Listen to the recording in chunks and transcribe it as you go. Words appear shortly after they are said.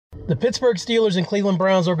The Pittsburgh Steelers and Cleveland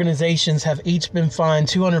Browns organizations have each been fined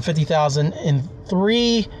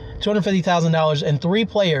 $250,000 and three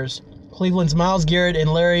players. Cleveland's Myles, Garrett,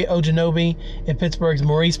 and Larry Ogunjobi and Pittsburgh's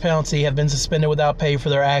Maurice Pouncey have been suspended without pay for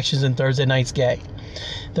their actions in Thursday night's game.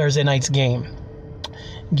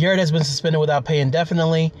 Garrett has been suspended without pay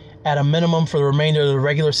indefinitely, at a minimum for the remainder of the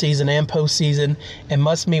regular season and postseason, and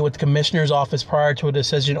must meet with the commissioner's office prior to a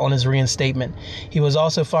decision on his reinstatement. He was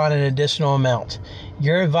also fined an additional amount.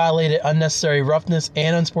 Garrett violated unnecessary roughness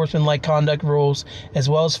and unsportsmanlike conduct rules, as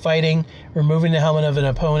well as fighting, removing the helmet of an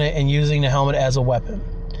opponent, and using the helmet as a weapon.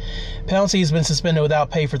 Pouncey has been suspended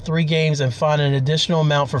without pay for 3 games and fined an additional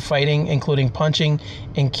amount for fighting, including punching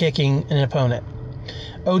and kicking an opponent.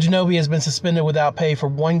 Ogunjobi has been suspended without pay for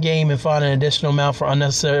 1 game and fined an additional amount for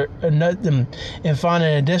unnecessary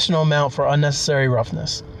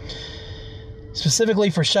roughness,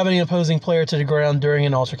 specifically for shoving an opposing player to the ground during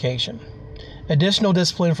an altercation. Additional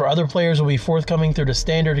discipline for other players will be forthcoming through the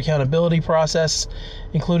standard accountability process,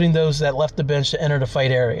 including those that left the bench to enter the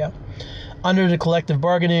fight area. Under the collective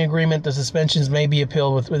bargaining agreement, the suspensions may be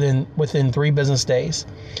appealed within 3 business days.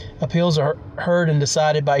 Appeals are heard and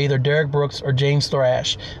decided by either Derek Brooks or James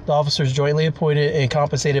Thrash, the officers jointly appointed and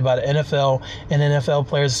compensated by the NFL and NFL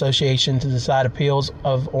Players Association to decide appeals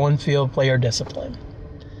of on-field player discipline.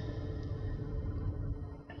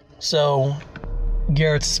 So,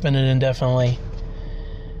 Garrett suspended indefinitely.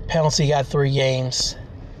 Pouncey got 3 games.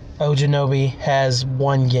 Ogunjobi has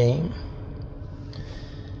 1 game.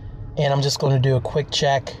 And I'm just going to do a quick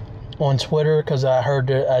check on Twitter because I heard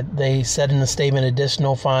they said in the statement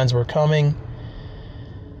additional fines were coming.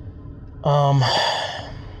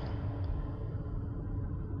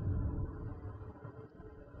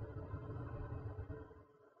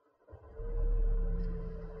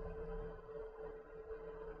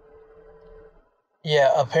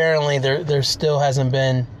 Yeah, apparently there still hasn't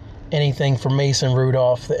been anything for Mason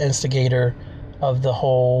Rudolph, the instigator of the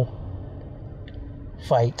whole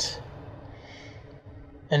fight.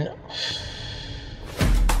 And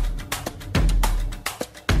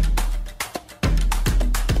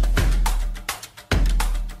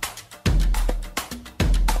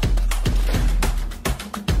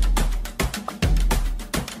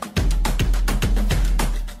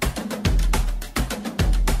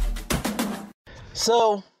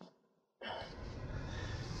so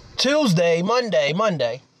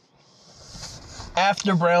Monday,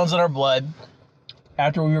 after Browns in Our Blood,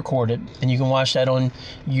 after we recorded, and you can watch that on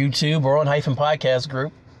YouTube or on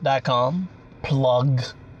 -podcastgroup.com, plug,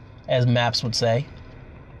 as Maps would say.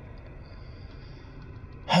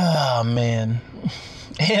 Oh, man.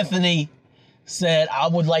 Anthony said, I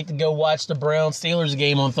would like to go watch the Browns-Steelers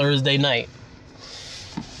game on Thursday night.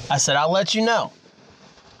 I said, I'll let you know.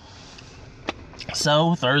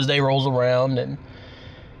 So, Thursday rolls around, and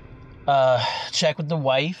check with the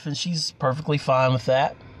wife, and she's perfectly fine with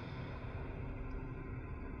that.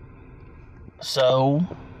 So,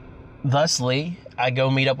 thusly, I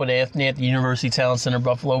go meet up with Anthony at the University Town Center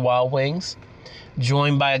Buffalo Wild Wings,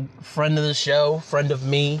 joined by a friend of the show, friend of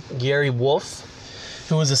me, Gary Wolf,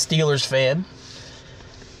 who is a Steelers fan.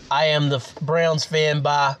 I am the Browns fan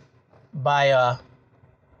by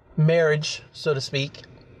marriage, so to speak.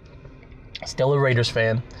 Still a Raiders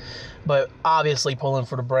fan, but obviously pulling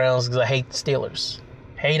for the Browns because I hate the Steelers.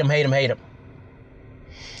 Hate them.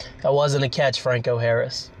 That wasn't a catch, Franco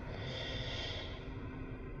Harris.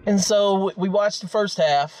 And so we watched the first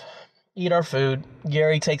half, eat our food.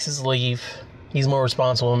 Gary takes his leave. He's more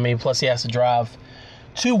responsible than me. Plus, he has to drive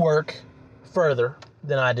to work further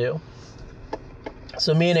than I do.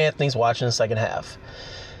 So me and Anthony's watching the second half.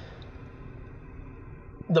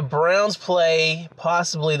 The Browns play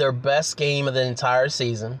possibly their best game of the entire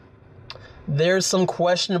season. There's some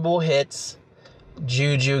questionable hits.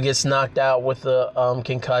 Juju gets knocked out with a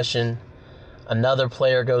concussion. Another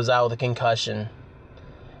player goes out with a concussion.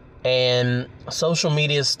 And social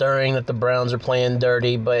media is stirring that the Browns are playing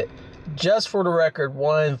dirty. But just for the record,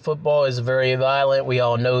 one, football is very violent. We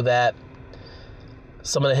all know that.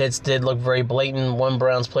 Some of the hits did look very blatant. One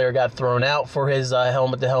Browns player got thrown out for his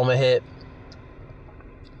helmet-to-helmet hit.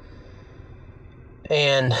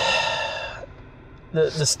 And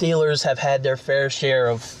the Steelers have had their fair share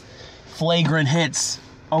of flagrant hits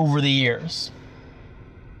over the years.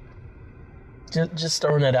 Just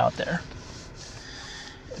throwing that out there.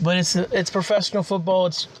 But it's professional football,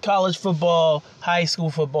 it's college football, high school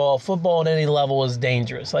football. Football at any level is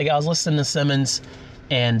dangerous. Like, I was listening to Simmons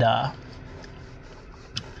and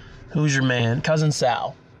who's your man? Cousin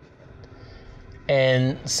Sal.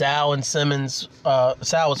 And Sal and Simmons,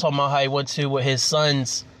 Sal was talking about how he went to his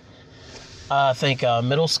son's,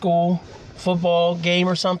 middle school football game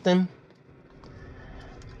or something.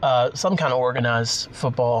 Some kind of organized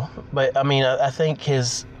football. But, I mean, I think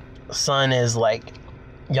his son is, like,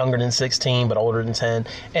 younger than 16 but older than 10.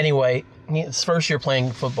 Anyway, his first year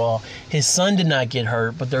playing football. His son did not get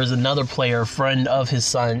hurt, but there's another player, a friend of his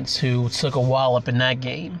son's, who took a wallop in that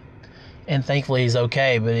game. And thankfully he's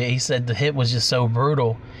okay, but he said the hit was just so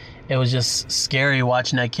brutal. It was just scary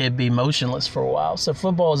watching that kid be motionless for a while. So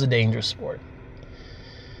football is a dangerous sport.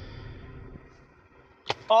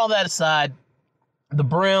 All that aside, the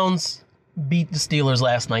Browns beat the Steelers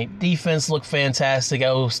last night. Defense looked fantastic. I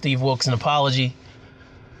owe Steve Wilks an apology.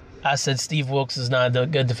 I said Steve Wilks is not a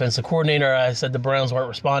good defensive coordinator. I said the Browns weren't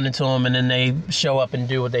responding to him, and then they show up and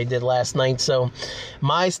do what they did last night. So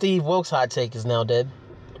my Steve Wilks hot take is now dead.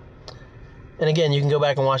 And again, you can go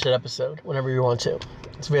back and watch that episode whenever you want to.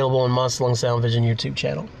 It's available on Monstalung Soundvizion YouTube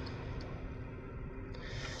channel.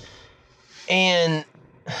 And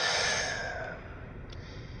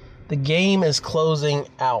the game is closing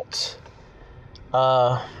out.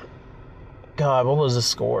 God, what was the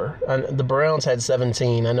score? The Browns had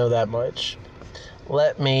 17. I know that much.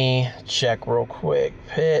 Let me check real quick.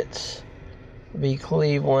 Pitt v.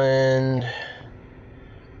 Cleveland.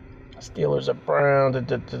 Steelers are Brown.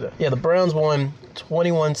 Yeah, the Browns won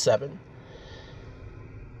 21-7.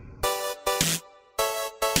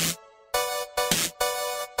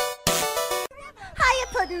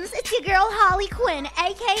 Puddins, it's your girl Holly Quinn,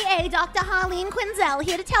 aka Dr. Holly and Quinzel,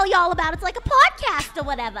 here to tell y'all about it's like a podcast or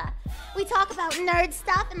whatever. We talk about nerd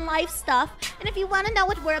stuff and life stuff, and if you want to know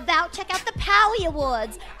what we're about, check out the Powie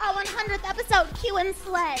Awards, our 100th episode, Q and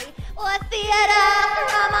Slay, or Theater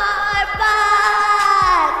from Our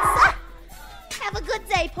Butts. Have a good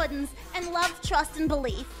day, Puddins, and love, trust, and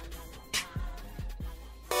belief.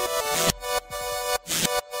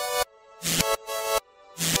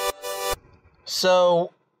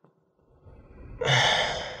 So,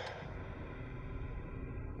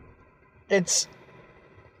 it's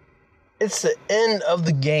the end of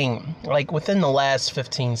the game, like within the last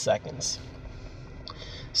 15 seconds.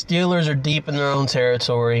 Steelers are deep in their own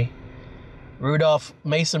territory.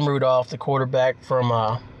 Mason Rudolph, the quarterback from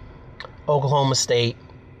Oklahoma State,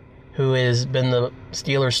 who has been the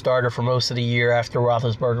Steelers starter for most of the year after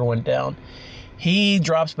Roethlisberger went down, he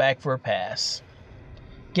drops back for a pass.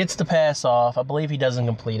 Gets the pass off. I believe he doesn't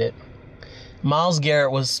complete it. Myles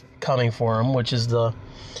Garrett was coming for him, which is the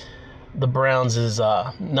Browns'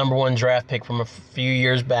 number one draft pick from a few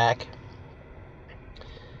years back.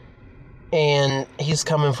 And he's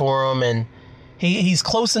coming for him, and he's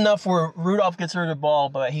close enough where Rudolph gets rid of the ball,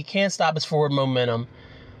 but he can't stop his forward momentum.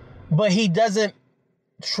 But he doesn't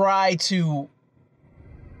try to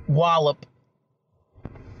wallop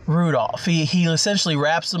Rudolph. He essentially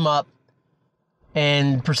wraps him up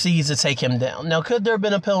and proceeds to take him down. Now, could there have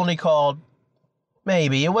been a penalty called?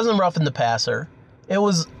 Maybe. It wasn't roughing the passer. It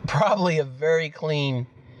was probably a very clean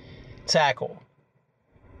tackle.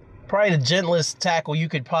 Probably the gentlest tackle you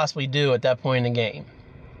could possibly do at that point in the game.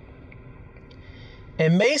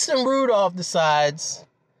 And Mason Rudolph decides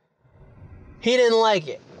he didn't like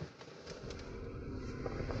it.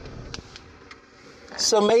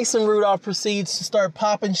 So Mason Rudolph proceeds to start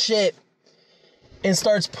popping shit and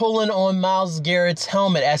starts pulling on Myles Garrett's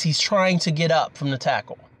helmet as he's trying to get up from the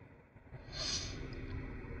tackle.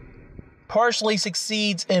 Partially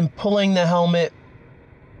succeeds in pulling the helmet.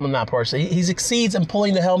 Well, not partially. He succeeds in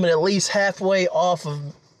pulling the helmet at least halfway off of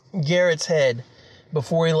Garrett's head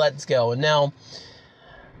before he lets go. And now,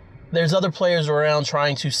 there's other players around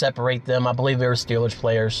trying to separate them. I believe they were Steelers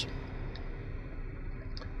players.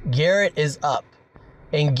 Garrett is up.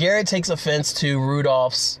 And Garrett takes offense to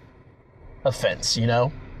Rudolph's offense, you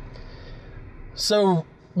know? So,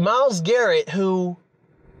 Myles Garrett, who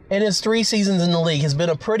in his 3 seasons in the league has been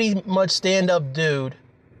a pretty much stand-up dude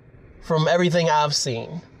from everything I've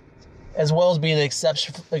seen, as well as being an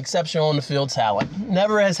exceptional on the field talent.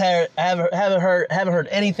 Haven't heard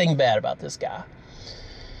anything bad about this guy.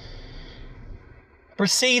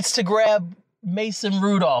 Proceeds to grab Mason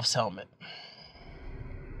Rudolph's helmet.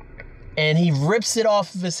 And he rips it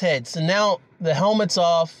off of his head. So now the helmet's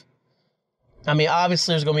off. I mean,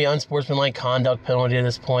 obviously there's going to be an unsportsmanlike conduct penalty at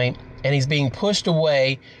this point. And he's being pushed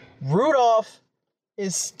away. Rudolph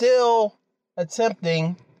is still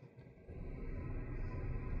attempting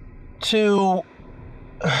to...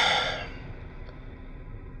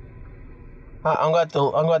 I'm going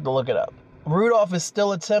to look it up. Rudolph is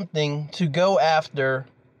still attempting to go after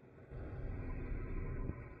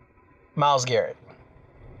Myles Garrett.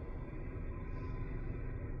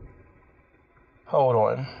 Hold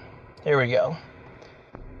on. Here we go.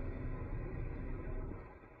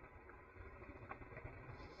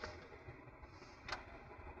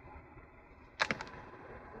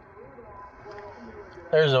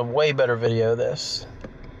 There's a way better video of this.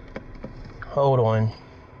 Hold on.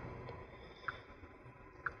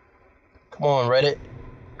 Come on, Reddit.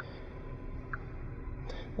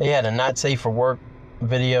 They had a not safe for work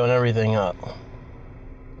video and everything up.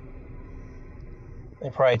 They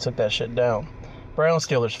probably took that shit down. Browns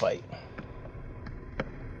Steelers fight.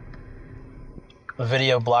 The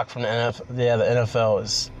video blocked from the NFL. Yeah, the NFL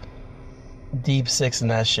is deep six in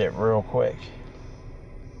that shit real quick.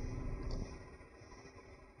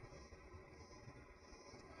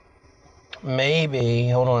 Maybe,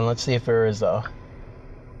 hold on, let's see if there is a...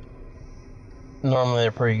 Normally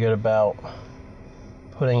they're pretty good about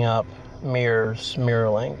putting up mirror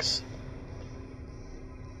links.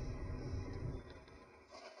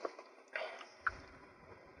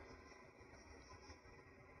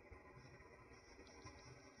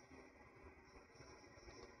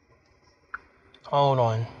 Hold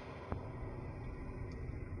on.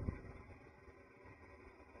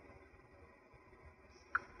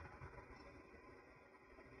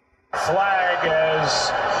 Flag as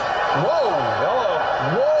whoa,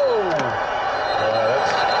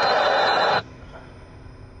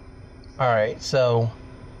 All right, so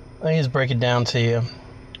let me just break it down to you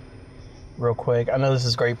real quick. I know this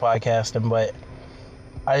is great podcasting, but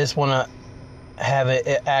I just want to have it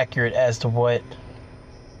accurate as to what.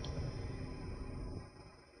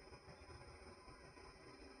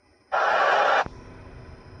 All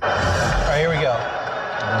right, here we go.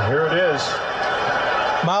 Here it is.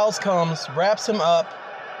 Myles comes, wraps him up.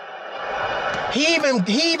 He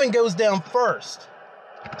even goes down first.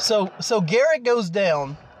 So Garrett goes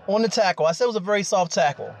down on the tackle. I said it was a very soft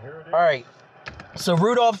tackle. All right. So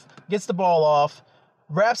Rudolph gets the ball off,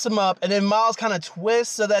 wraps him up, and then Myles kind of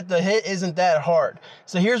twists so that the hit isn't that hard.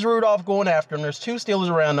 So here's Rudolph going after him. There's two Steelers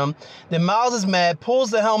around him. Then Myles is mad, pulls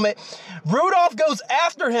the helmet. Rudolph goes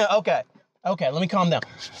after him. Okay, let me calm down.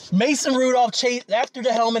 Mason Rudolph chased after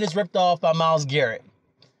the helmet is ripped off by Myles Garrett.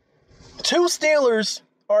 Two Steelers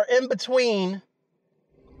are in between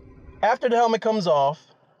after the helmet comes off.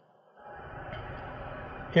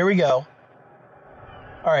 Here we go.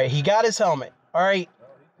 All right, he got his helmet. All right,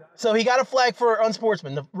 so he got a flag for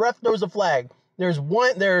unsportsman. The ref throws a flag.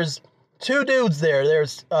 There's two dudes there.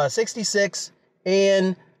 There's 66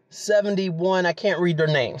 and 71. I can't read their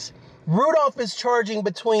names. Rudolph is charging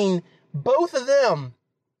between both of them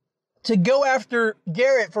to go after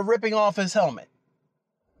Garrett for ripping off his helmet.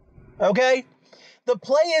 Okay? The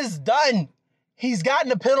play is done. He's gotten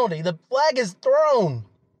a penalty. The flag is thrown.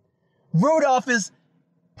 Rudolph is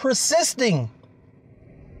persisting.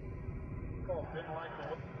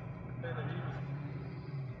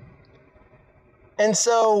 And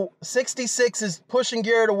so 66 is pushing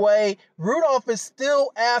Garrett away. Rudolph is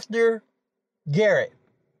still after Garrett.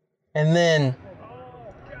 And then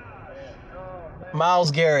Myles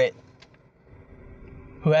Garrett,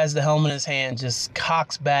 who has the helmet in his hand, just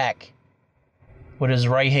cocks back with his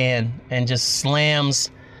right hand and just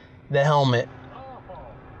slams the helmet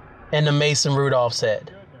into Mason Rudolph's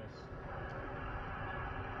head.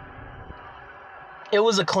 It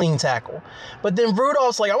was a clean tackle. But then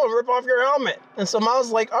Rudolph's like, I'm going to rip off your helmet. And so Myles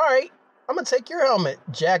is like, all right, I'm going to take your helmet,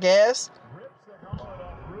 jackass.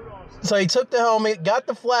 So he took the helmet, got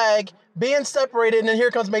the flag, being separated, and then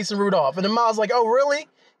here comes Mason Rudolph. And then Myles is like, oh, really?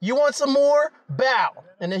 You want some more? Bow.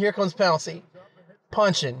 And then here comes Pouncey,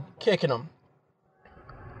 punching, kicking him.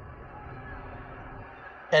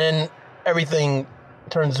 And then everything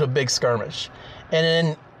turns to a big skirmish. And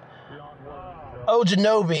then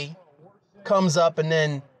Ojanobi comes up and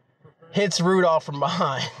then hits Rudolph from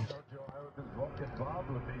behind.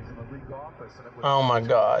 Oh my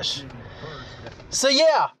gosh. So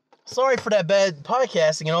yeah, sorry for that bad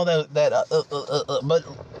podcasting and all that. But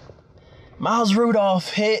Myles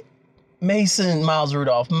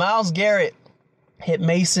Garrett hit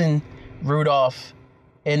Mason Rudolph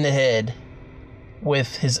in the head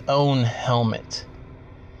with his own helmet.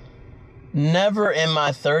 Never in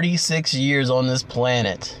my 36 years on this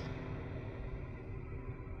planet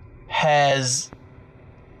have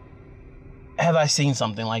I seen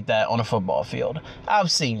something like that on a football field. I've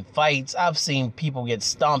seen fights. I've seen people get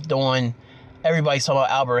stomped on. Everybody's talking about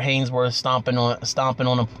Albert Hainsworth stomping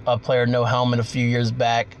on a player no helmet a few years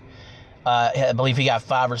back. I believe he got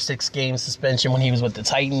 5 or 6 game suspension when he was with the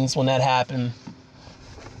Titans when that happened.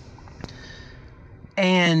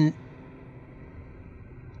 And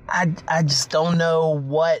I just don't know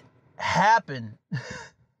what happened.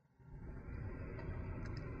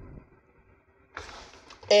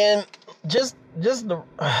 And just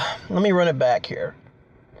let me run it back here.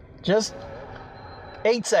 Just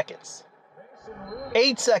 8 seconds.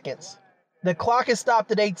 8 seconds. The clock is stopped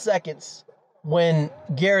at 8 seconds. when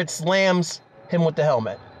Garrett slams him with the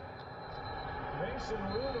helmet. Mason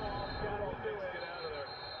Rudolph got off the way out of there.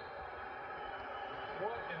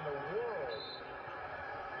 What in the world?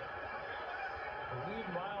 I believe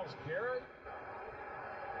Myles Garrett.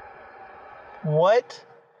 What?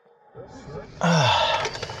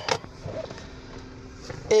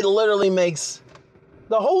 It literally makes...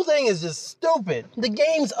 The whole thing is just stupid. The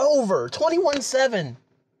game's over. 21-7.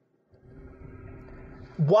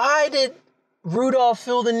 Why did Rudolph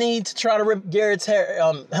feel the need to try to rip Garrett's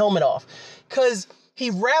helmet off? Because he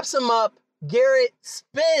wraps him up, Garrett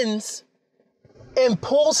spins and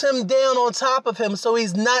pulls him down on top of him so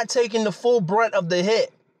he's not taking the full brunt of the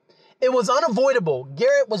hit. It was unavoidable.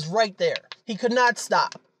 Garrett was right there. He could not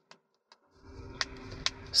stop.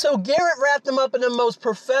 So Garrett wrapped him up in the most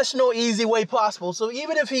professional, easy way possible. So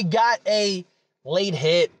even if he got a late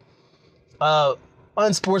hit,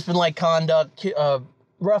 unsportsmanlike conduct,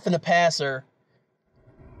 roughing the passer,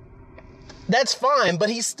 that's fine. But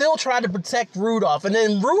he still tried to protect Rudolph. And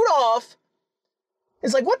then Rudolph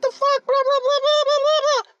is like, what the fuck? Blah, blah, blah, blah, blah,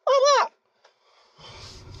 blah, blah, blah.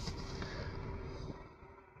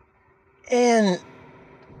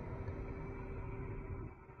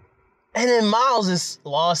 And then Myles just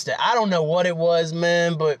lost it. I don't know what it was,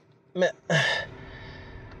 man, but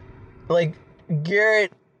like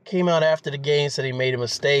Garrett came out after the game, said he made a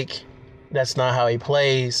mistake. That's not how he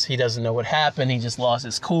plays. He doesn't know what happened. He just lost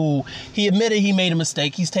his cool. He admitted he made a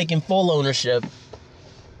mistake. He's taking full ownership.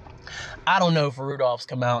 I don't know if Rudolph's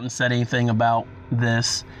come out and said anything about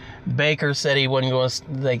this. Baker said he wasn't going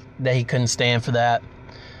to, that he couldn't stand for that.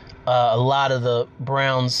 A lot of the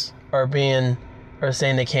Browns are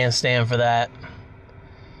saying they can't stand for that.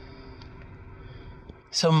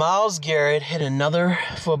 So Myles Garrett hit another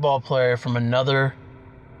football player from another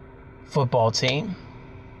football team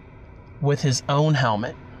with his own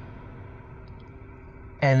helmet.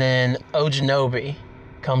 And then Ojanobi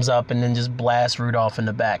comes up and then just blasts Rudolph in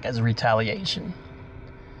the back as a retaliation.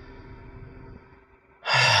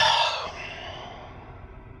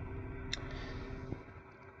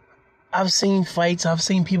 I've seen fights. I've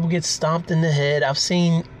seen people get stomped in the head. I've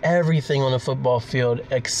seen everything on the football field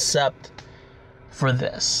except for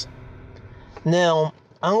this. Now,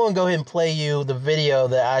 I'm going to go ahead and play you the video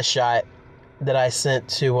that I shot that I sent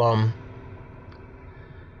to,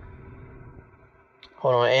 hold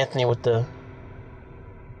on, Anthony with the...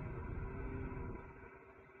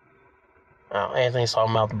 Oh, Anthony's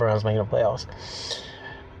talking about the Browns making the playoffs.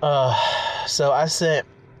 So I sent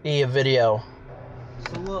E a video.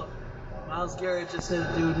 So look. Myles Garrett just hit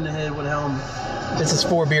a dude in the head with a helmet. This is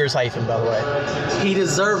 4 beers hyphen, by the way. He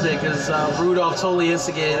deserved it because Rudolph totally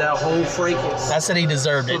instigated that whole fracas. I said he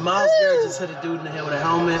deserved it. But Myles Garrett just hit a dude in the head with a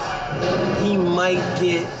helmet. He might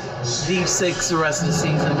get deep 6 the rest of the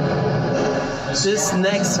season. This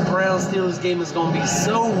next Browns Steelers game is going to be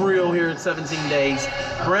so real here in 17 days.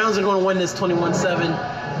 Browns are going to win this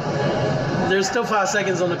 21-7. There's still 5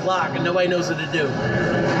 seconds on the clock and nobody knows what to do.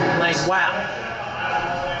 Like, wow.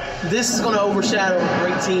 This is going to overshadow a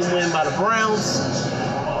great team win by the Browns.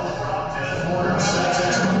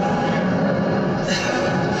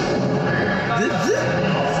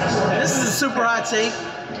 This is a super hot take.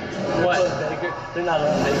 What? They're not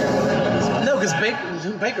allowed Baker. No, because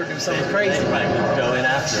Baker do something crazy. They might go in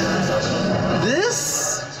after him or something.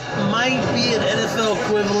 This might be an NFL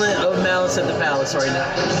equivalent of Malice at the Palace right now,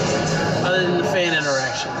 other than the fan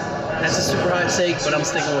interaction. That's a super hot take, but I'm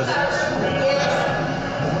sticking with it.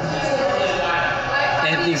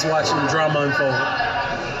 Anthony's watching the drama unfold.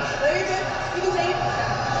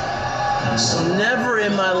 Never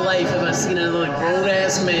in my life have I seen another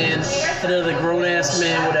grown-ass man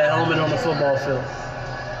with a helmet on the football field.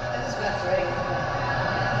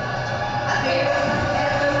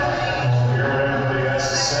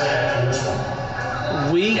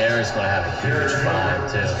 Garrett's going to have a huge fine,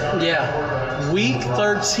 too. Yeah. Week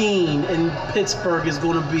 13 in Pittsburgh is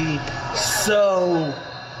going to be so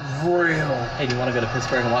real. Hey, do you want to go to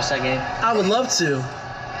Pittsburgh and watch that game? I would love to.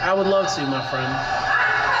 My friend.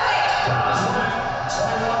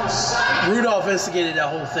 Rudolph instigated that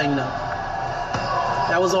whole thing, though.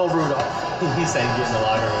 That was all Rudolph. He said get in the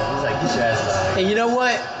locker room. He's like, get your ass out. And you know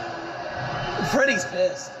what? Freddie's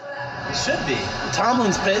pissed. He should be.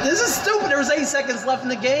 Tomlin's pissed. This is stupid. There was 8 seconds left in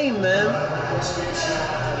the game, man.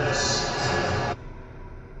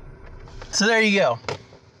 So there you go.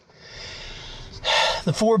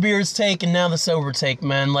 The 4 beers take and now the sober take,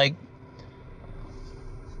 man. Like,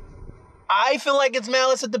 I feel like it's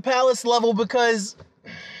Malice at the Palace level because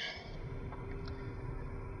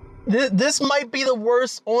this might be the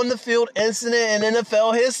worst on-the-field incident in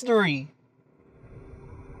NFL history.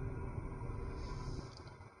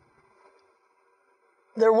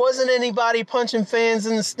 there wasn't anybody punching fans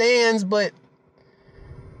in the stands, but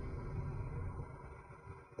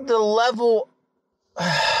the level,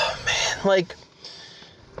 man, like,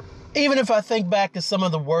 even if I think back to some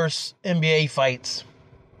of the worst NBA fights,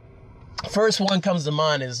 first one comes to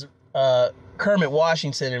mind is Kermit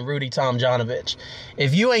Washington and Rudy Tomjanovich.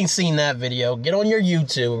 If you ain't seen that video, get on your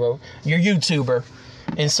YouTuber,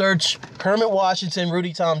 and search Kermit Washington,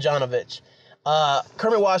 Rudy Tomjanovich.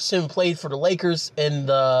 Kermit Washington played for the Lakers in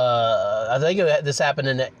I think this happened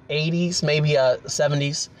in the 80s, maybe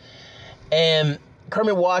 70s. And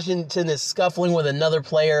Kermit Washington is scuffling with another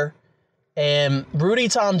player. And Rudy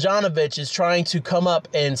Tomjanovich is trying to come up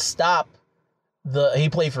and stop he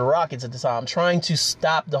played for the Rockets at the time, trying to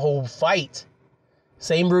stop the whole fight.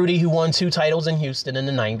 Same Rudy who won 2 titles in Houston in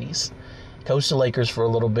the 90s. Coached the Lakers for a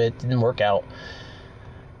little bit, didn't work out.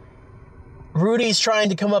 Rudy's trying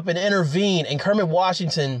to come up and intervene, and Kermit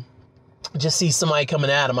Washington just sees somebody coming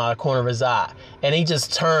at him out of the corner of his eye. And he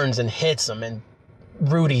just turns and hits him, and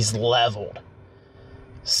Rudy's leveled.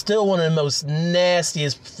 Still one of the most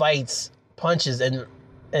nastiest punches, and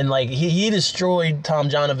like he destroyed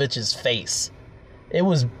Tomjanovich's face. It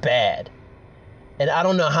was bad. And I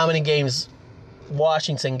don't know how many games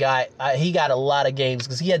Washington got. He got a lot of games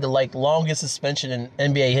because he had the longest suspension in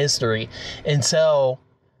NBA history until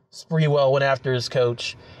Sprewell went after his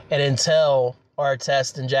coach, and until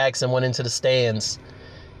Artest and Jackson went into the stands.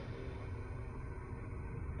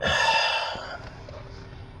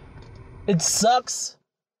 It sucks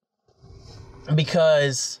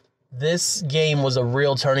because this game was a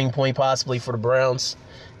real turning point possibly for the Browns.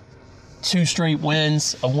 2 straight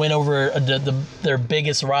wins, a win over their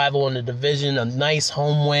biggest rival in the division, a nice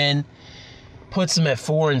home win, puts them at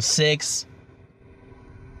 4-6,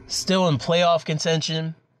 still in playoff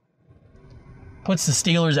contention. Puts the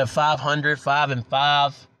Steelers at 500,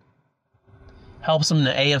 5-5. Helps them in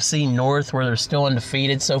the AFC North, where they're still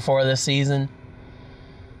undefeated so far this season.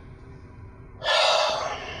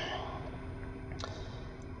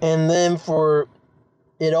 And then for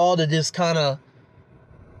it all to just kind of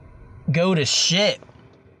go to shit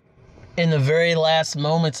in the very last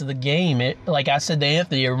moments of the game. Like I said to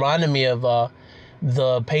Anthony, it reminded me of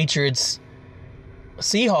the Patriots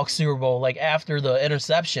Seahawks Super Bowl, like after the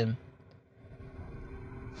interception.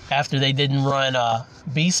 After they didn't run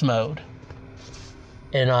beast mode.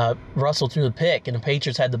 And Russell threw the pick, and the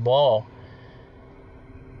Patriots had the ball.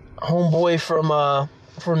 Homeboy from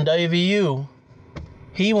WVU,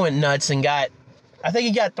 he went nuts and I think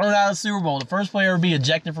he got thrown out of the Super Bowl. The first player to be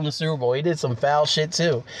ejected from the Super Bowl. He did some foul shit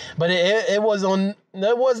too. But it was not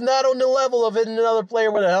on the level of hitting another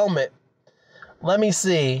player with a helmet. Let me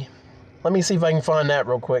see if I can find that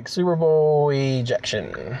real quick. Super Bowl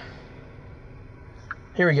ejection.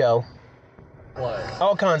 Here we go.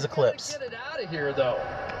 All kinds of clips. Get it out of here, though.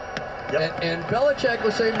 Yep. And Belichick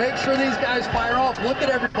was saying, make sure these guys fire off. Look at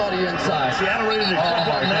everybody inside. Seattle ready to jump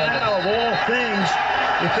off. Now, of all things,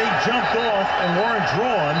 if they jumped off and weren't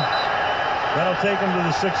drawn, that'll take them to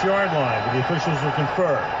the 6-yard line. But the officials will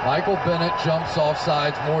confer. Michael Bennett jumps off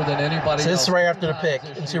sides more than anybody else. This is right after the pick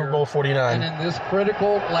in Super Bowl 49. And in this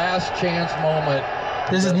critical last chance moment.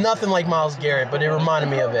 This is nothing like Myles Garrett, but it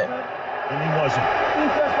reminded me of it. And he wasn't.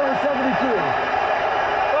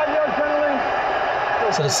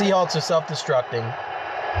 So the Seahawks are self-destructing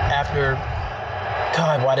after,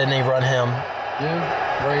 God, why didn't they run him?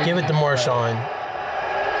 Give it to Marshawn.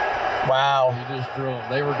 Wow. He just drew him.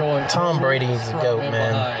 They were going. Tom Brady's the GOAT,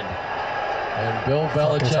 man. And Bill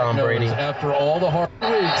Belichick Tom Brady. knows after all the hard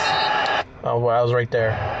weeks. Oh, well, I was right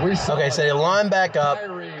there. Okay, so they line back up.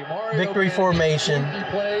 Victory formation.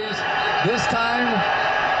 Plays. This time,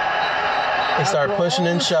 they start pushing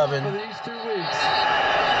and shoving. these 2 weeks.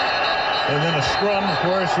 And then a scrum, of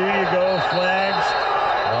course. Here you go, flags.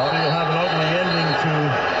 So you'll have an ugly ending to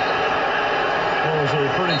what was a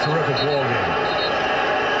pretty terrific ball game.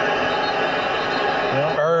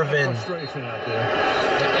 Well, Irvin. Frustration out there.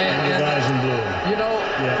 And the guys in blue. You know,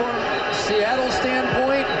 from Seattle's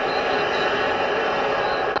standpoint,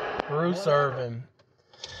 Bruce Irvin.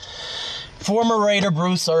 Former Raider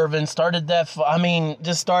Bruce Irvin started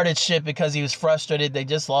just started shit because he was frustrated. They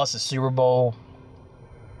just lost the Super Bowl.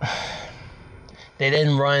 They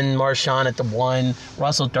didn't run Marshawn at the 1.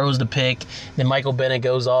 Russell throws the pick. Then Michael Bennett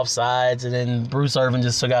goes off sides. And then Bruce Irvin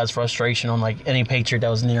just took out his frustration on any Patriot that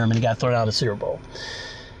was near him. And he got thrown out of the Super Bowl.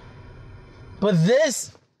 But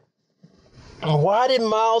why did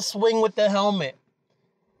Myles swing with the helmet?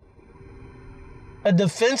 A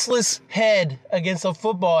defenseless head against a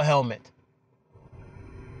football helmet.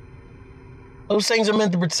 Those things are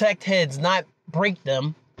meant to protect heads, not break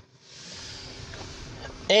them.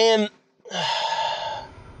 And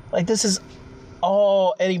Like, this is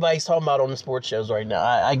all anybody's talking about on the sports shows right now.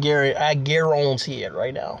 I guarantee it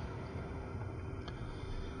right now.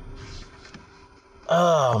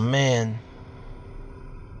 Oh, man.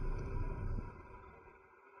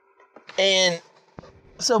 And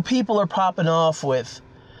so people are popping off with,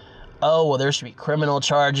 oh, well, there should be criminal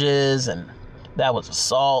charges, and that was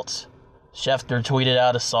assault. Schefter tweeted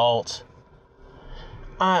out assault.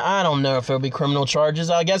 I don't know if there'll be criminal charges.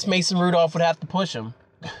 I guess Mason Rudolph would have to push him.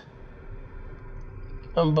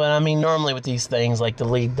 But, I mean, normally with these things, like, the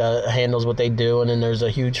league handles what they do, and then there's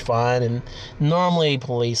a huge fine, and normally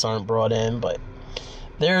police aren't brought in, but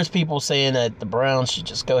there's people saying that the Browns should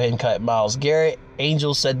just go ahead and cut Myles Garrett.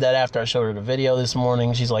 Angel said that after I showed her the video this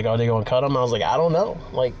morning. She's like, are they going to cut him? I was like, I don't know.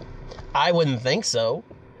 Like, I wouldn't think so.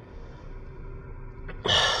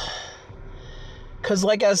 Because,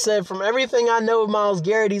 like I said, from everything I know of Myles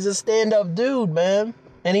Garrett, he's a stand-up dude, man.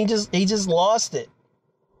 And he just lost it.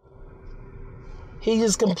 He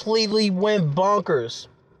just completely went bonkers.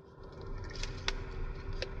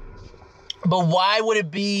 But why would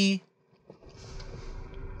it be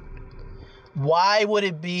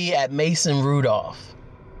at Mason Rudolph?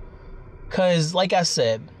 Because, like I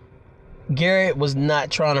said, Garrett was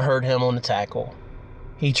not trying to hurt him on the tackle.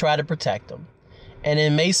 He tried to protect him. And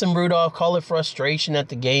then Mason Rudolph, call it frustration at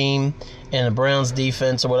the game and the Browns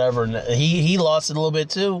defense or whatever. He lost it a little bit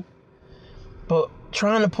too. But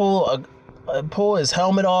trying to pull his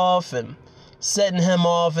helmet off and setting him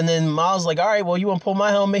off. And then Myles like, all right, well, you want to pull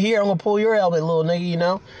my helmet here? I'm going to pull your helmet, little nigga, you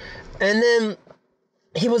know? And then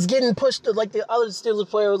he was getting pushed to, like, the other Steelers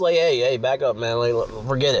player was like, hey, back up, man. Like,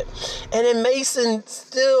 forget it. And then Mason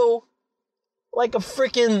still, like a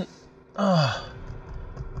freaking,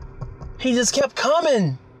 he just kept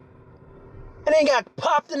coming. And then got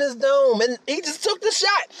popped in his dome. And he just took the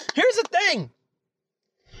shot. Here's the thing.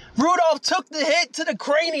 Rudolph took the hit to the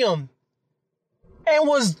cranium and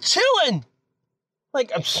was chilling.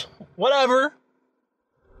 Like, whatever.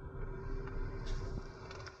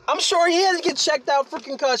 I'm sure he had to get checked out for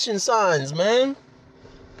concussion signs, man.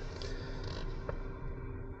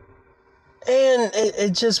 And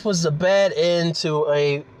it just was a bad end to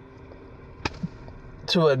a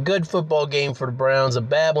good football game for the Browns, a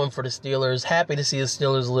bad one for the Steelers. Happy to see the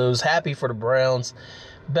Steelers lose. Happy for the Browns.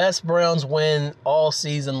 Best Browns win all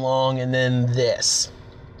season long, and then this.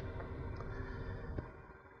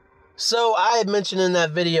 So I had mentioned in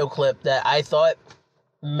that video clip that I thought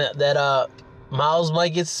that Myles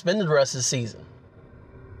might get suspended the rest of the season.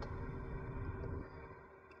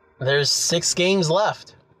 There's 6 games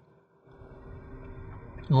left.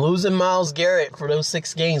 Losing Myles Garrett for those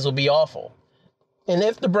 6 games will be awful. And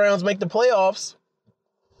if the Browns make the playoffs,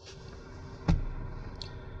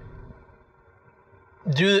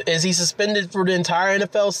 is he suspended for the entire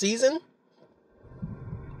NFL season?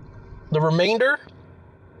 The remainder?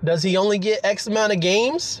 Does he only get X amount of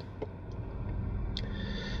games?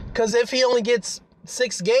 Because if he only gets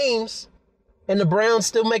 6 games and the Browns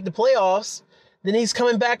still make the playoffs, then he's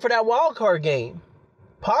coming back for that wild card game.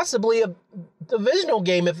 Possibly a divisional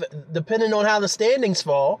game, if depending on how the standings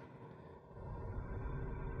fall.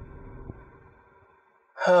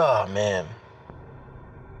 Oh, man.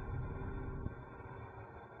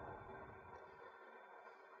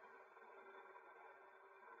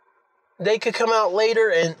 They could come out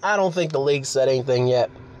later, and I don't think the league said anything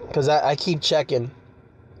yet. Because I keep checking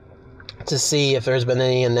to see if there's been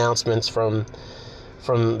any announcements from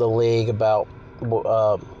the league about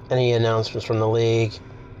any announcements from the league.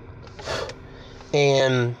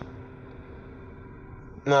 And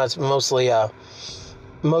no, it's mostly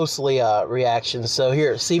reactions. So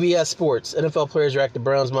here, CBS Sports. NFL players react to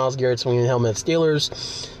Browns Myles Garrett swinging helmet at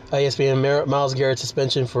Steelers. ESPN Myles Garrett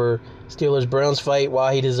suspension for Steelers-Browns fight.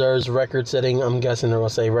 While he deserves record-setting, I'm guessing they're going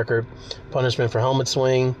to say record punishment for helmet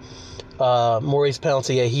swing. Maurice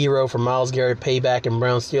Pouncey, a hero for Myles Garrett payback in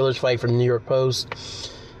Browns-Steelers fight for the New York Post.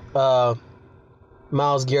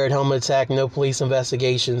 Myles Garrett helmet attack, no police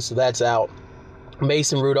investigation, so that's out.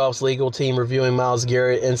 Mason Rudolph's legal team reviewing Myles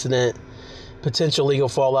Garrett incident. Potential legal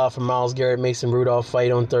fallout from Myles Garrett, Mason Rudolph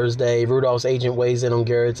fight on Thursday. Rudolph's agent weighs in on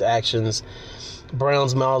Garrett's actions.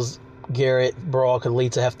 Browns Myles Garrett brawl could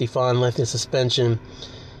lead to hefty fine, lengthy suspension.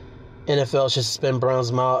 NFL should suspend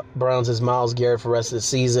Browns as Myles Garrett for the rest of the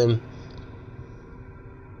season.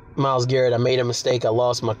 Myles Garrett, I made a mistake. I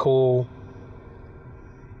lost my cool.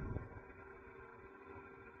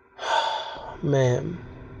 Man.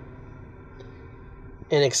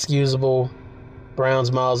 Inexcusable.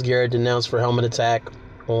 Browns Myles Garrett denounced for helmet attack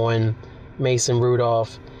on Mason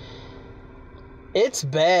Rudolph. It's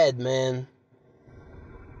bad, man.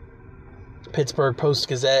 Pittsburgh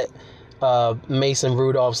Post-Gazette. Mason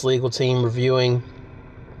Rudolph's legal team reviewing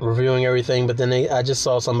everything, but then I just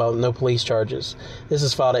saw something about no police charges. This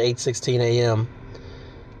is filed at 8:16 a.m.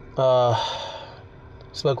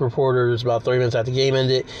 Spoke reporters about 3 minutes after the game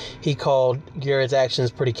ended. He called Garrett's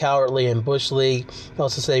actions pretty cowardly and bush league. He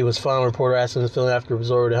also said he was fine. Reporter asked him his feeling after he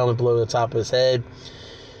absorbed the helmet below the top of his head.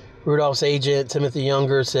 Rudolph's agent, Timothy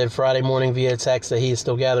Younger, said Friday morning via text that he is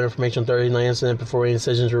still gathering information on Thursday night incident before any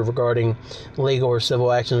decisions regarding legal or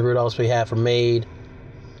civil actions on Rudolph's behalf are made.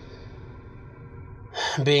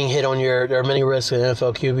 Being hit on there are many risks. An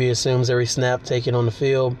NFL QB assumes every snap taken on the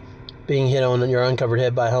field. Being hit on your uncovered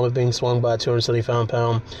head by a helmet being swung by a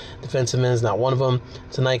 275-pound defensive man is not one of them.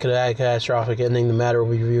 Tonight could have had a catastrophic ending. The matter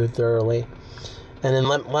will be reviewed thoroughly. And then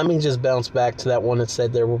let me just bounce back to that one that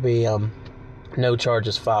said there will be no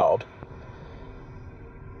charges filed.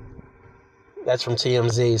 That's from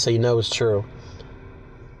TMZ, so you know it's true.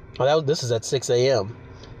 This is at 6 a.m.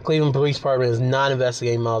 Cleveland Police Department is not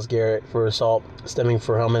investigating Myles Garrett for assault stemming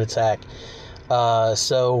from helmet attack.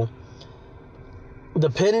 So,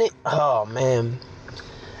 oh man,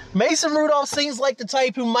 Mason Rudolph seems like the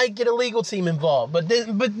type who might get a legal team involved. But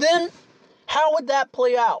then, how would that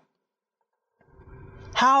play out?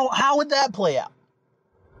 How would that play out?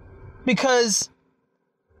 Because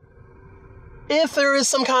if there is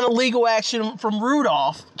some kind of legal action from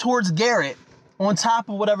Rudolph towards Garrett on top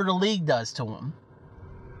of whatever the league does to him,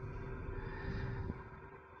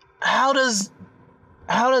 how does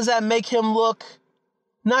that make him look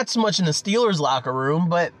not so much in the Steelers locker room,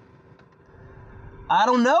 but I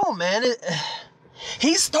don't know, man.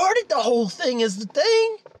 He started the whole thing is the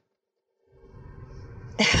thing.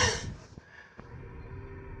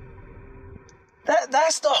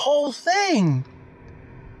 That's the whole thing.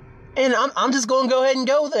 And I'm just going to go ahead and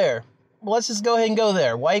go there. Let's just go ahead and go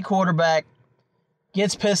there. White quarterback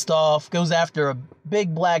gets pissed off, goes after a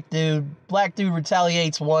big black dude. Black dude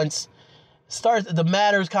retaliates once. The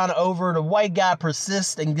matter's kind of over. The white guy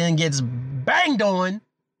persists and then gets banged on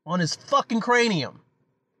his fucking cranium.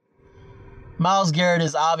 Myles Garrett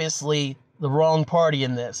is obviously the wrong party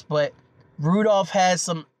in this, but Rudolph has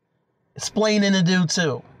some explaining to do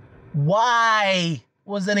too. Why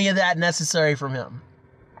was any of that necessary from him?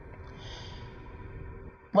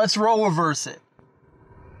 Let's role reverse it.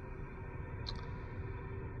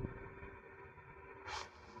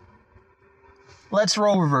 Let's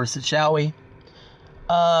role reverse it, shall we?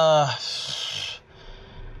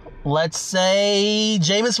 Let's say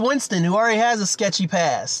Jameis Winston, who already has a sketchy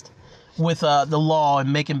past with the law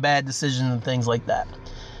and making bad decisions and things like that.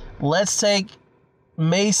 Let's take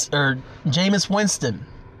Jameis Winston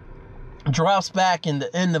drops back in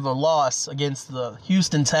the end of a loss against the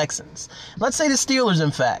Houston Texans. Let's say the Steelers,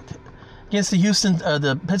 in fact, against the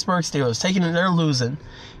Pittsburgh Steelers, they're losing.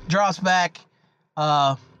 Drops back,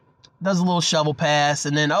 does a little shovel pass,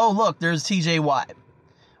 and then, oh, look, there's TJ Watt.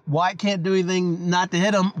 Watt can't do anything not to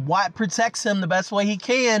hit him. Watt protects him the best way he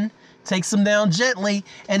can, takes him down gently,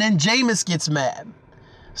 and then Jameis gets mad.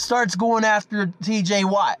 Starts going after TJ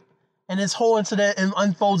Watt. And this whole incident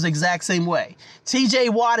unfolds the exact same way. TJ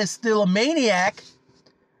Watt is still a maniac,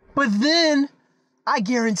 but then I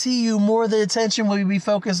guarantee you more of the attention will be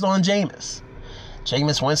focused on Jameis.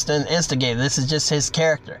 Jameis Winston instigated. This is just his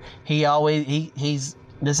character. This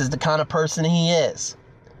is the kind of person he is.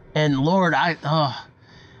 And Lord,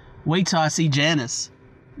 wait till I see Janice.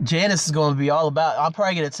 Janice is going to be all about, I'll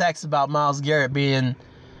probably get a text about Myles Garrett being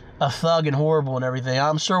a thug and horrible and everything.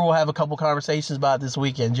 I'm sure we'll have a couple conversations about it this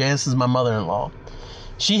weekend. Janice is my mother-in-law.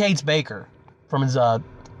 She hates Baker from his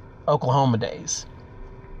Oklahoma days.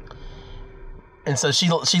 And so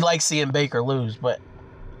she likes seeing Baker lose, but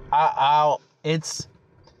it's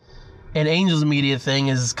an Angels media thing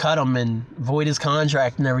is cut him and void his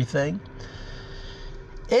contract and everything.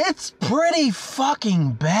 It's pretty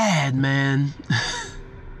fucking bad, man.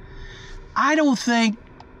 I don't think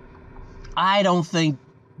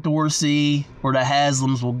Dorsey or the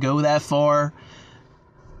Haslams will go that far.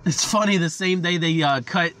 It's funny, the same day they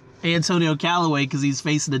cut Antonio Callaway because he's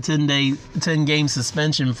facing a 10-game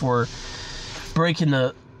suspension for breaking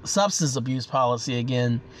the substance abuse policy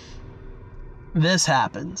again, this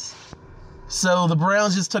happens. So the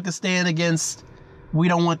Browns just took a stand against, we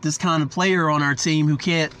don't want this kind of player on our team who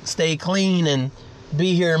can't stay clean and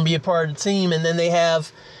be here and be a part of the team. And then they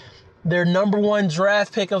have their number one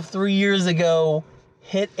draft pick of 3 years ago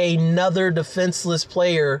hit another defenseless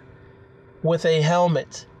player with a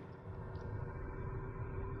helmet.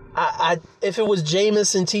 If it was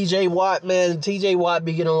Jameis and TJ Watt, man, TJ Watt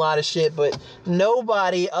be getting a lot of shit, but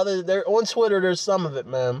nobody they're on Twitter, there's some of it,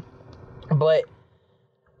 man. But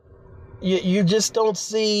you just don't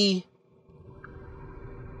see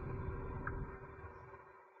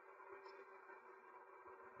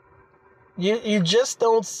You just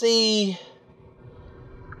don't see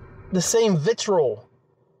the same vitriol.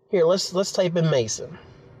 Here, let's type in Mason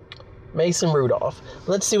Rudolph.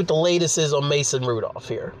 Let's see what the latest is on Mason Rudolph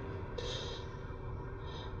here.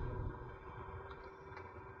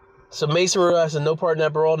 So Mason Rudolph has no part in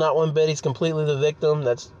that brawl, not one bit. He's completely the victim.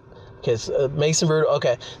 That's okay. So, Mason Rudolph.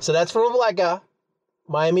 Okay, so that's from a black guy,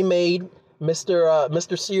 Miami made,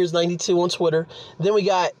 Mr. Sears 92 on Twitter. Then we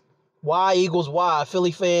got Y=Y,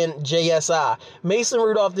 Philly fan JSI. Mason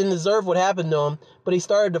Rudolph didn't deserve what happened to him, but he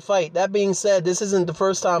started to fight. That being said, this isn't the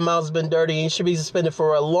first time Myles has been dirty, and he should be suspended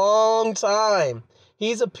for a long time.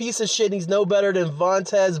 He's a piece of shit, and he's no better than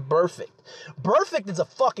Vontaze Burfict. Burfict is a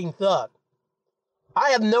fucking thug. I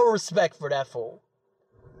have no respect for that fool.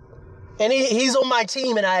 And he's on my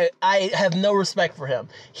team, and I have no respect for him.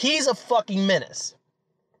 He's a fucking menace.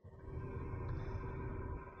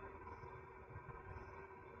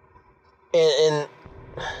 And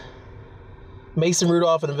Mason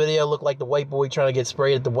Rudolph in the video looked like the white boy trying to get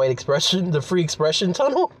sprayed at the free expression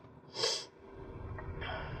tunnel.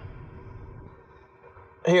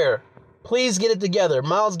 Here, please get it together.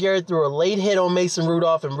 Myles Garrett threw a late hit on Mason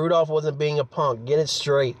Rudolph, and Rudolph wasn't being a punk. Get it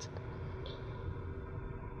straight.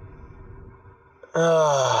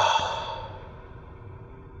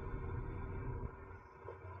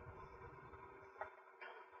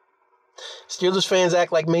 Steelers fans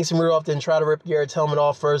act like Mason Rudolph didn't try to rip Garrett's helmet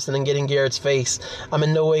off first and then get in Garrett's face. I'm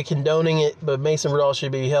in no way condoning it, but Mason Rudolph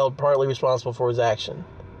should be held partly responsible for his action.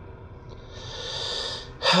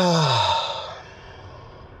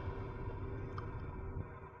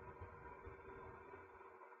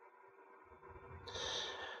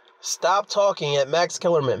 Stop talking at Max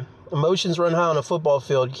Kellerman. Emotions run high on a football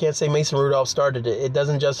field. You can't say Mason Rudolph started it. It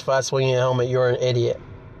doesn't justify swinging a helmet. You're an idiot.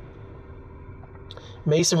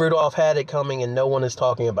 Mason Rudolph had it coming, and no one is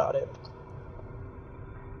talking about it.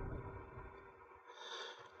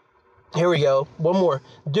 Here we go. One more.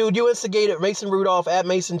 Dude, you instigated Mason Rudolph at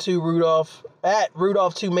Mason2 Rudolph. At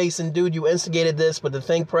Rudolph2 Mason. Dude, you instigated this, but the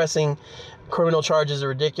thing pressing criminal charges are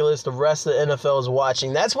ridiculous. The rest of the NFL is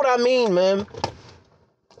watching. That's what I mean, man.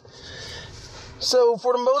 So,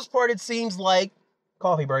 for the most part, it seems like...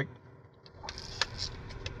 Coffee break.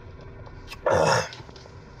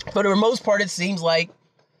 For the most part, it seems like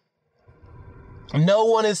no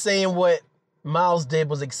one is saying what Myles did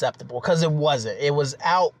was acceptable, because it wasn't. It was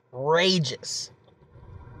outrageous.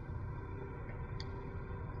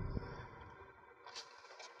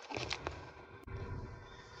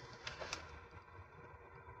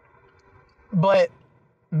 But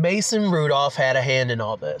Mason Rudolph had a hand in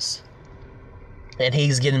all this, and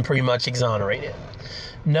he's getting pretty much exonerated.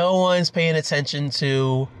 No one's paying no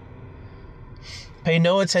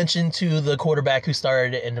attention to the quarterback who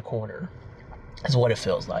started it in the corner, is what it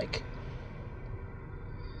feels like.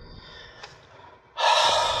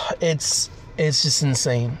 It's just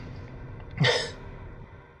insane.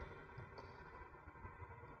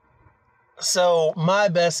 So, my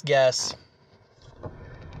best guess,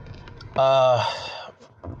 I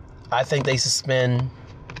think they suspend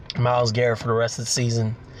Myles Garrett for the rest of the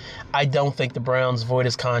season. I don't think the Browns void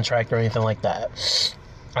his contract or anything like that.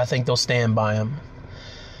 I think they'll stand by him.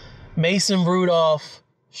 Mason Rudolph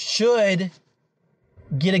should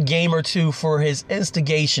get a game or two for his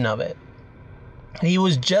instigation of it. He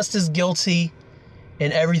was just as guilty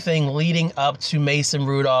in everything leading up to Mason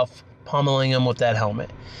Rudolph pummeling him with that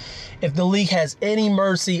helmet. If the league has any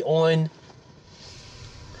mercy on...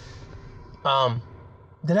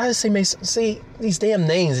 did I just say Mason? See, these damn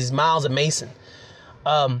names, these Myles and Mason.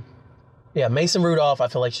 Yeah, Mason Rudolph, I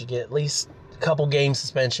feel like should get at least a couple game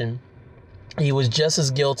suspension. He was just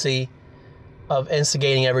as guilty of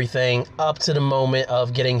instigating everything up to the moment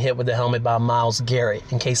of getting hit with the helmet by Myles Garrett,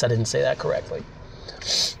 in case I didn't say that correctly.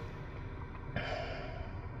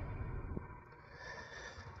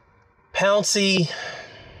 Pouncey,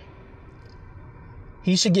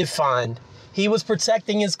 he should get fined. He was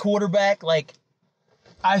protecting his quarterback. Like,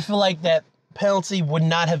 I feel like that Pouncey would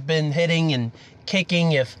not have been hitting and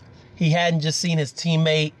kicking if he hadn't just seen his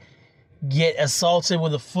teammate get assaulted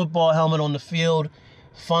with a football helmet on the field.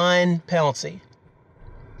 Fine Pouncey.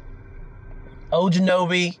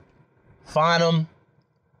 Ojanobi, fine him.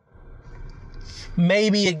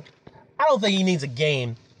 I don't think he needs a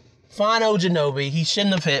game. Fine Ojanobi. He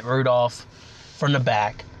shouldn't have hit Rudolph from the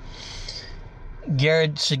back.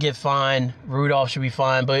 Garrett should get fined. Rudolph should be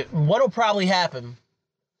fined. But what'll probably happen,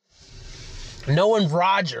 knowing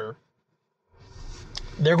Roger,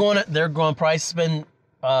 they're going to probably suspend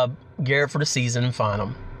Garrett for the season and fine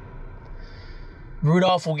him.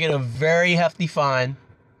 Rudolph will get a very hefty fine,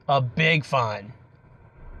 a big fine.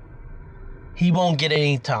 He won't get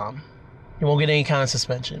any time. He won't get any kind of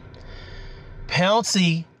suspension.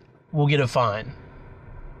 Pouncey will get a fine.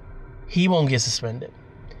 He won't get suspended.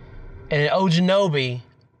 And Ojinobi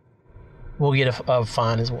will get a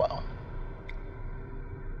fine as well.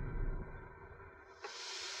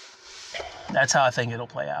 That's how I think it'll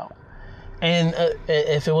play out. And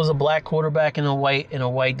if it was a black quarterback and a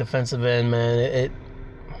white defensive end, man,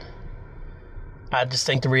 I just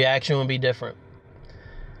think the reaction would be different.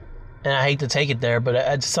 And I hate to take it there, but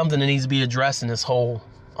it's something that needs to be addressed in this whole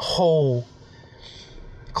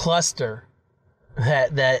cluster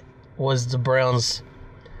that was the Browns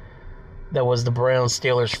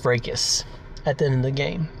Steelers fracas at the end of the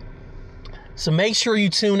game. So make sure you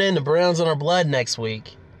tune in to Browns on Our Blood next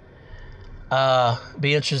week.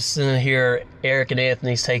 Be interested to hear Eric and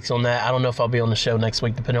Anthony's takes on that. I don't know if I'll be on the show next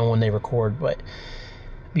week, depending on when they record, but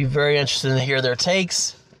be very interested to hear their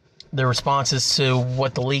takes, their responses to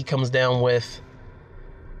what the league comes down with.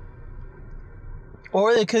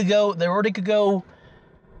 Or they could go,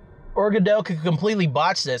 or Goodell could completely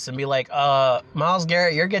botch this and be like, Myles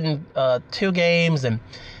Garrett, you're getting 2 games, and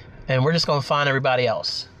we're just going to fine everybody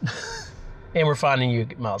else. And we're fining you,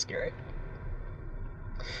 Myles Garrett.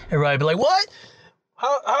 Everybody be like, what?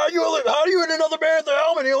 How are you in another bear at the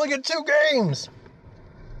helmet? You only get 2 games.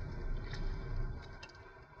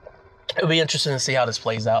 It'll be interesting to see how this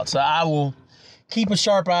plays out. So I will keep a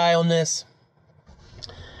sharp eye on this.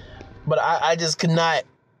 But I just could not.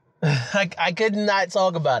 I could not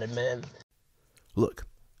talk about it, man. Look,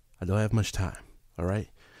 I don't have much time, all right?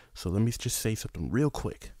 So let me just say something real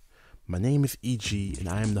quick. My name is E.G., and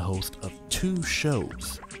I am the host of 2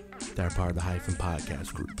 shows that are part of the Hyphen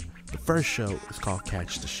Podcast group. The first show is called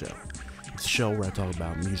Catch the Show. It's a show where I talk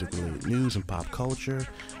about music-related news and pop culture,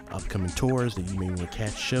 upcoming tours that you may want to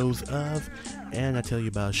catch shows of, and I tell you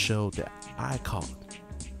about a show that I call it,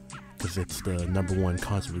 because it's the #1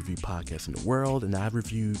 concert review podcast in the world, and I've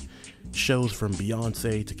reviewed shows from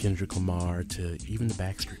Beyonce to Kendrick Lamar to even the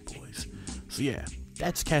Backstreet Boys. So yeah,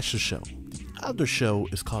 that's Catch the Show. The other show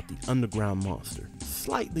is called The Underground Monster.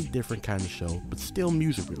 Slightly different kind of show, but still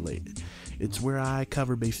music related. It's where I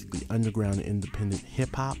cover basically underground and independent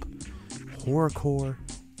hip-hop, horrorcore,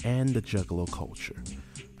 and the juggalo culture.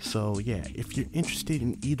 So yeah, if you're interested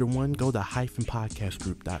in either one, go to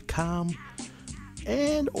hyphenpodcastgroup.com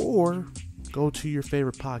and or go to your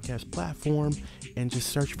favorite podcast platform and just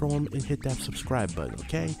search for them and hit that subscribe button,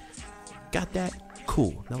 okay? Got that?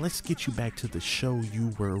 Cool. Now let's get you back to the show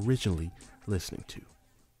you were originally listening to.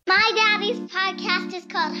 My daddy's podcast is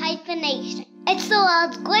called Hyphenation. It's the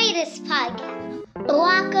world's greatest podcast.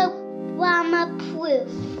 Barack Obama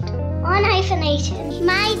approved. On Hyphenation,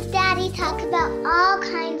 my daddy talks about all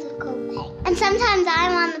kinds of cool things. And sometimes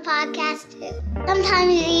I'm on the podcast too.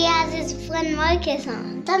 Sometimes he has his friend Marcus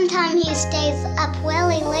on. Sometimes he stays up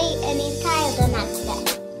really late and he's tired the next day.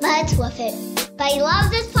 But it's worth it. But he loves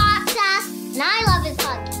this podcast and I love his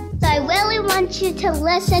podcast. So I really want you to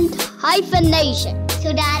listen to Hyphenation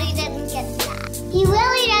so Daddy doesn't get sad. He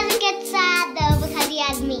really doesn't get sad though because he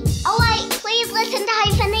has me. Alright, please listen to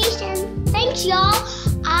Hyphenation. Thanks y'all.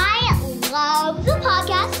 I love the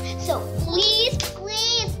podcast, so please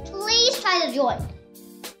try to join.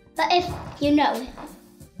 But if you know him.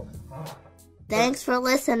 Thanks for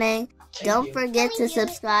listening. Don't forget to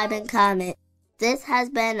subscribe and comment. This has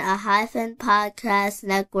been a Hyphen Podcast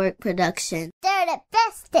Network production. They're the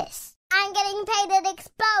bestest. I'm getting paid at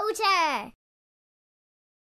exposure.